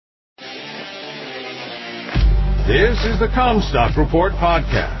This is the Comstock Report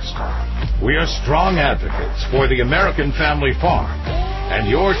podcast. We are strong advocates for the American family farm and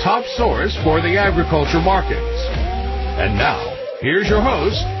your top source for the agriculture markets. And now, here's your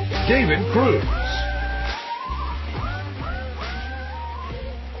host, David Cruz.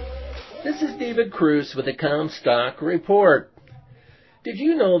 This is David Cruz with the Comstock Report. Did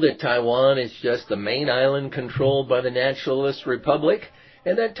you know that Taiwan is just the main island controlled by the Nationalist Republic,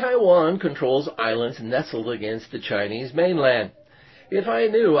 and that Taiwan controls islands nestled against the Chinese mainland? If I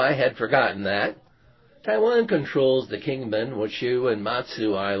knew, I had forgotten that. Taiwan controls the Kingman, Wushu, and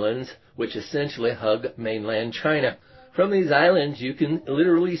Matsu Islands, which essentially hug mainland China. From these islands, you can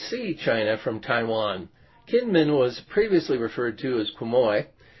literally see China from Taiwan. Kinmen was previously referred to as Quemoy.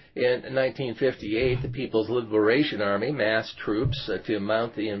 In 1958, the People's Liberation Army massed troops to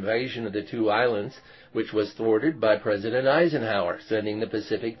mount the invasion of the two islands, which was thwarted by President Eisenhower, sending the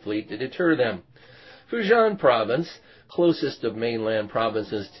Pacific Fleet to deter them. Fujian Province, closest of mainland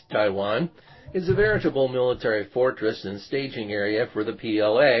provinces to Taiwan, is a veritable military fortress and staging area for the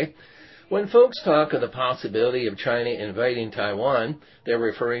PLA. When folks talk of the possibility of China invading Taiwan, they're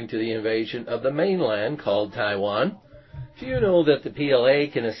referring to the invasion of the mainland called Taiwan. Do you know that the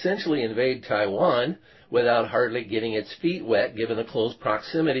PLA can essentially invade Taiwan without hardly getting its feet wet, given the close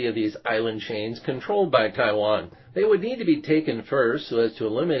proximity of these island chains controlled by Taiwan? They would need to be taken first so as to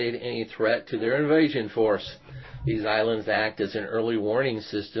eliminate any threat to their invasion force. These islands act as an early warning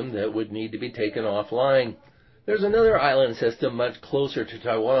system that would need to be taken offline. There's another island system much closer to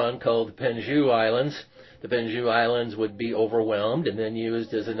Taiwan called the Penju Islands. The Penju Islands would be overwhelmed and then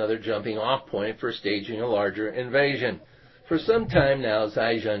used as another jumping-off point for staging a larger invasion. For some time now,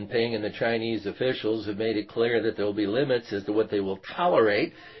 Xi Jinping and the Chinese officials have made it clear that there will be limits as to what they will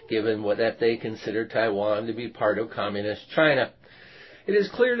tolerate, given that they consider Taiwan to be part of communist China. It is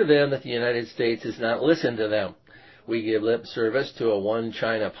clear to them that the United States has not listened to them. We give lip service to a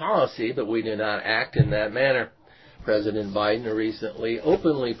one-China policy, but we do not act in that manner. President Biden recently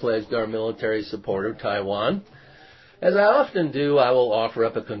openly pledged our military support of Taiwan. As I often do, I will offer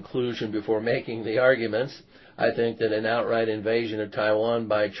up a conclusion before making the arguments. I think that an outright invasion of Taiwan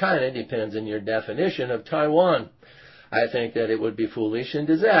by China depends on your definition of Taiwan. I think that it would be foolish and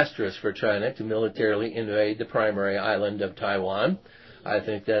disastrous for China to militarily invade the primary island of Taiwan. I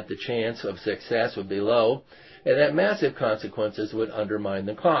think that the chance of success would be low, and that massive consequences would undermine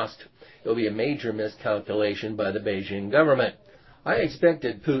the cost. It will be a major miscalculation by the Beijing government. I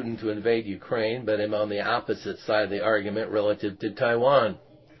expected Putin to invade Ukraine, but am on the opposite side of the argument relative to Taiwan.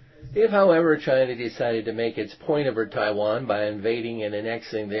 If, however, China decided to make its point over Taiwan by invading and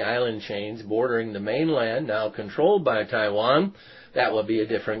annexing the island chains bordering the mainland now controlled by Taiwan, that would be a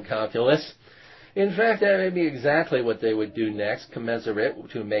different calculus. In fact, that may be exactly what they would do next, commensurate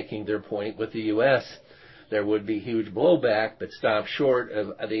to making their point with the U.S. There would be huge blowback, but stop short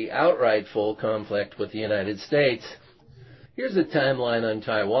of the outright full conflict with the United States. Here's a timeline on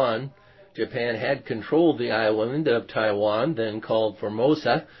Taiwan. Japan had controlled the island of Taiwan, then called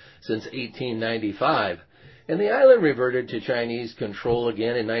Formosa, since 1895, and the island reverted to Chinese control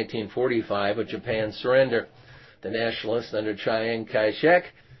again in 1945 with Japan's surrender. The nationalists under Chiang Kai-shek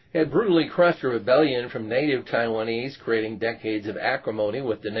had brutally crushed a rebellion from native Taiwanese, creating decades of acrimony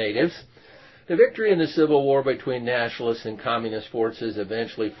with the natives. The victory in the civil war between nationalists and communist forces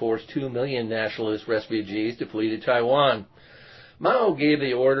eventually forced 2 million nationalist refugees to flee to Taiwan. Mao gave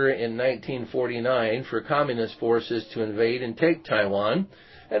the order in 1949 for communist forces to invade and take Taiwan,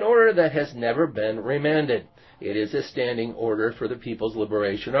 an order that has never been remanded. It is a standing order for the People's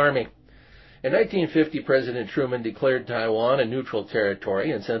Liberation Army. In 1950, President Truman declared Taiwan a neutral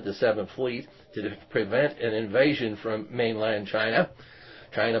territory and sent the 7th Fleet to prevent an invasion from mainland China.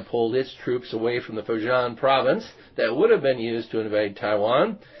 China pulled its troops away from the Fujian province that would have been used to invade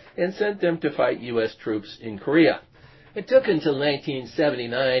Taiwan and sent them to fight U.S. troops in Korea. It took until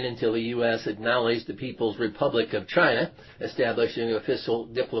 1979 until the U.S. acknowledged the People's Republic of China, establishing official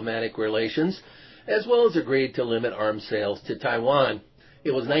diplomatic relations, as well as agreed to limit arms sales to Taiwan.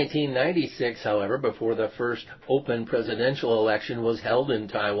 It was 1996, however, before the first open presidential election was held in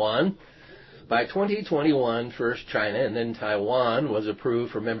Taiwan. By 2021, first China and then Taiwan was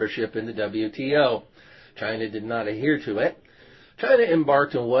approved for membership in the WTO. China did not adhere to it. China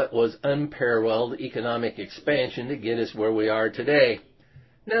embarked on what was unparalleled economic expansion to get us where we are today.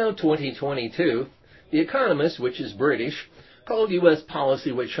 Now, 2022, The Economist, which is British, called U.S.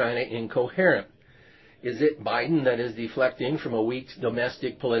 policy with China incoherent. Is it Biden that is deflecting from a weak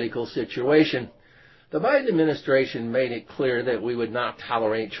domestic political situation? The Biden administration made it clear that we would not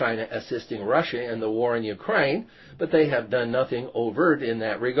tolerate China assisting Russia in the war in Ukraine, but they have done nothing overt in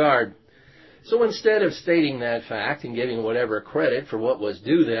that regard. So instead of stating that fact and giving whatever credit for what was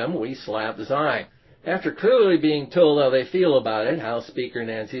due them, we slap Xi. After clearly being told how they feel about it, House Speaker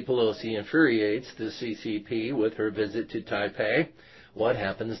Nancy Pelosi infuriates the CCP with her visit to Taipei, what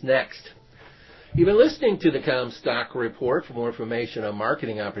happens next? You've been listening to the Comstock Report. For more information on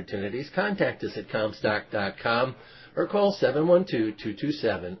marketing opportunities, contact us at Comstock.com or call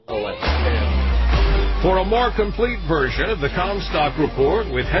 712-227-1110. For a more complete version of the Comstock Report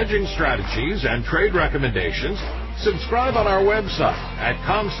with hedging strategies and trade recommendations, subscribe on our website at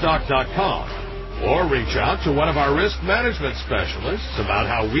Comstock.com or reach out to one of our risk management specialists about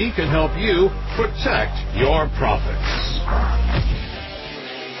how we can help you protect your profits.